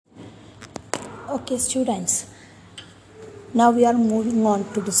Okay, students. Now we are moving on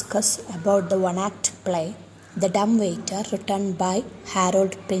to discuss about the one-act play, The Dumb Waiter, written by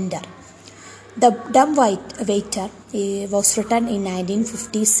Harold Pinter. The Dumb Waiter was written in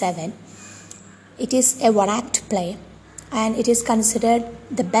 1957. It is a one-act play, and it is considered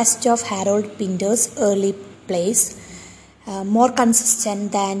the best of Harold Pinter's early plays, more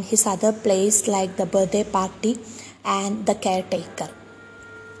consistent than his other plays like The Birthday Party and The Caretaker.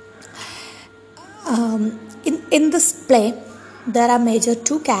 In this play, there are major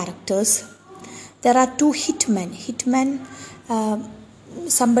two characters. There are two hitmen.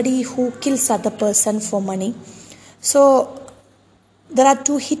 Somebody who kills other person for money. So there are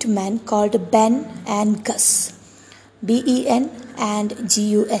two hitmen called Ben and Gus. Ben and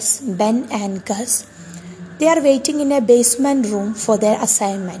Gus. Ben and Gus. They are waiting in a basement room for their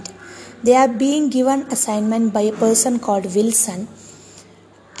assignment. They are being given assignment by a person called Wilson.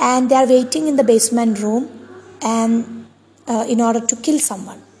 And they are waiting in the basement room and in order to kill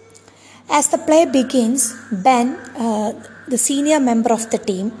someone. As the play begins, Ben, the senior member of the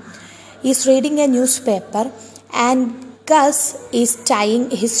team, is reading a newspaper and Gus is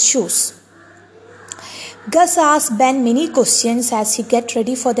tying his shoes. Gus asks Ben many questions as he gets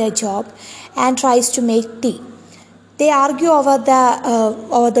ready for their job and tries to make tea. They argue over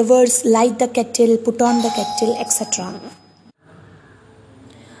the words light the kettle, put on the kettle, etc.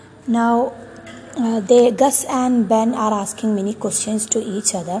 Now, Gus and Ben are asking many questions to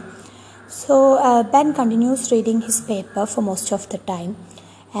each other. So, Ben continues reading his paper for most of the time,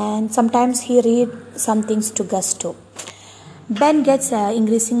 and sometimes he reads some things to Gus too. Ben gets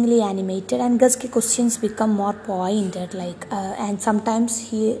increasingly animated, and Gus' questions become more pointed, and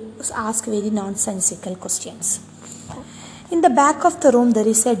sometimes he asks very nonsensical questions. In the back of the room, there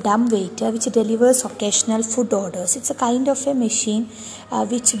is a dumb waiter which delivers occasional food orders. It's a kind of a machine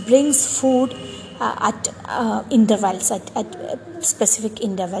which brings food at intervals, at specific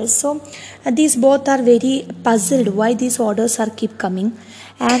intervals. So these both are very puzzled why these orders are keep coming.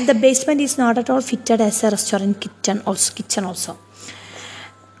 And the basement is not at all fitted as a restaurant kitchen also.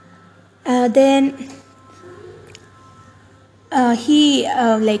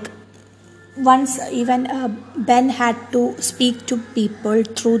 Once even Ben had to speak to people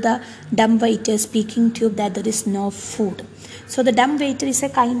through the dumb waiter speaking tube that there is no food. So the dumb waiter is a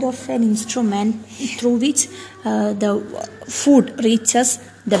kind of an instrument through which the food reaches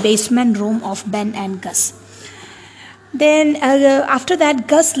the basement room of Ben and Gus. Then after that,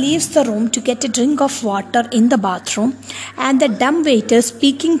 Gus leaves the room to get a drink of water in the bathroom, and the dumb waiter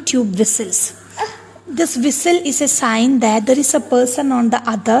speaking tube whistles. This whistle is a sign that there is a person on the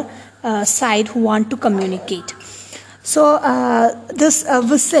other side who want to communicate. So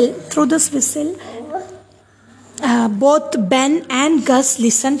through this whistle, both Ben and Gus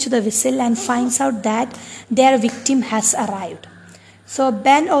listen to the whistle and finds out that their victim has arrived. So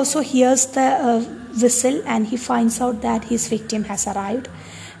Ben also hears the whistle and he finds out that his victim has arrived.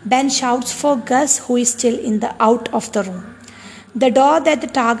 Ben shouts for Gus, who is still out of the room. The door that the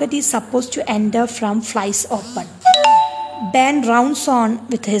target is supposed to enter from flies open. Ben rounds on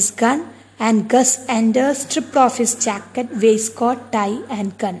with his gun and Gus enters, stripped off his jacket, waistcoat, tie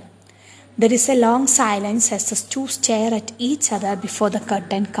and gun. There is a long silence as the two stare at each other before the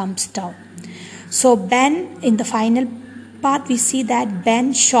curtain comes down. So Ben, in the final part, we see that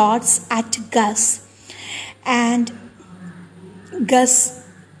Ben shoots at Gus and Gus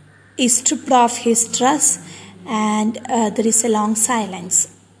is stripped off his dress and there is a long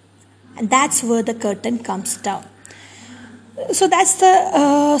silence. And that's where the curtain comes down. So that's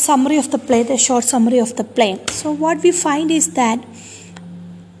the summary of the play, the short summary of the play. So what we find is that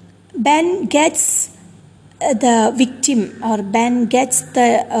Ben gets the victim, or Ben gets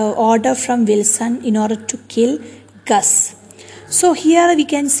the order from Wilson in order to kill Gus. So here we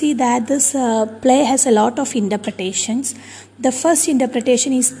can see that this play has a lot of interpretations. The first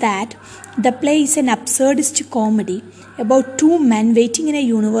interpretation is that the play is an absurdist comedy about two men waiting in a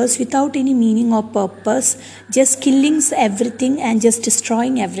universe without any meaning or purpose, just killing everything and just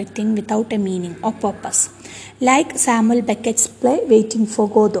destroying everything without a meaning or purpose. Like Samuel Beckett's play, Waiting for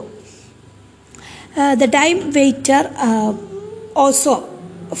Godot. The dumb waiter also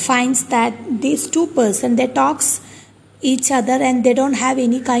finds that these two persons, they talks each other and they don't have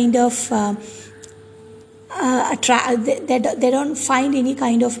any kind of they don't find any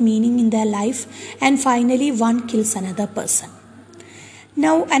kind of meaning in their life, and finally one kills another person.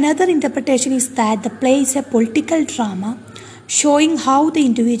 Now another interpretation is that the play is a political drama showing how the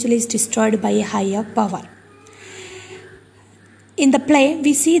individual is destroyed by a higher power. In the play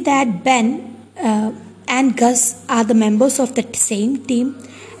we see that Ben and Gus are the members of the same team,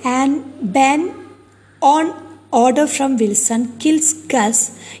 and Ben on order from Wilson, kills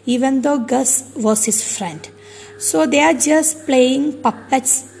Gus even though Gus was his friend. So they are just playing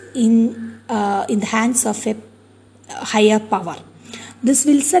puppets in the hands of a higher power. This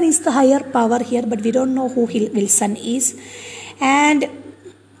Wilson is the higher power here, but we don't know who Wilson is. And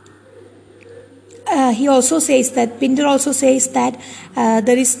he also says that, Pinder also says that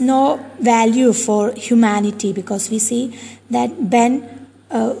there is no value for humanity, because we see that Ben,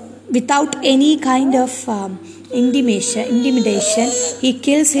 without any kind of intimidation, he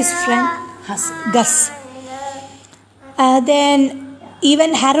kills his friend Gus. Then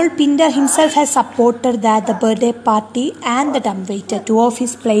even Harold Pinder himself has supported that the birthday party and the dumbwaiter, two of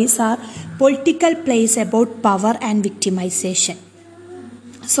his plays, are political plays about power and victimization.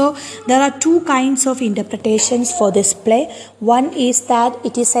 So there are two kinds of interpretations for this play. One is that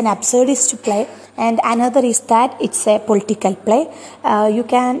it is an absurdist play, and another is that it's a political play.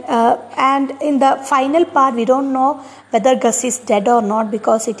 And in the final part, we don't know whether Gus is dead or not,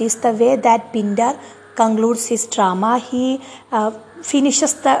 because it is the way that Pinder concludes his drama. He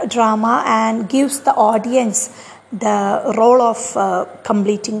finishes the drama and gives the audience the role of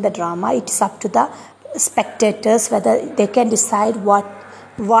completing the drama. It is up to the spectators whether they can decide what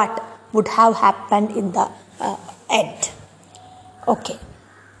would have happened in the end. Okay,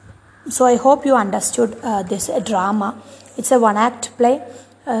 so I hope you understood this drama. It's a one-act play.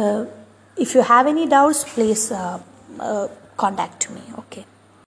 If you have any doubts, please contact me. Okay.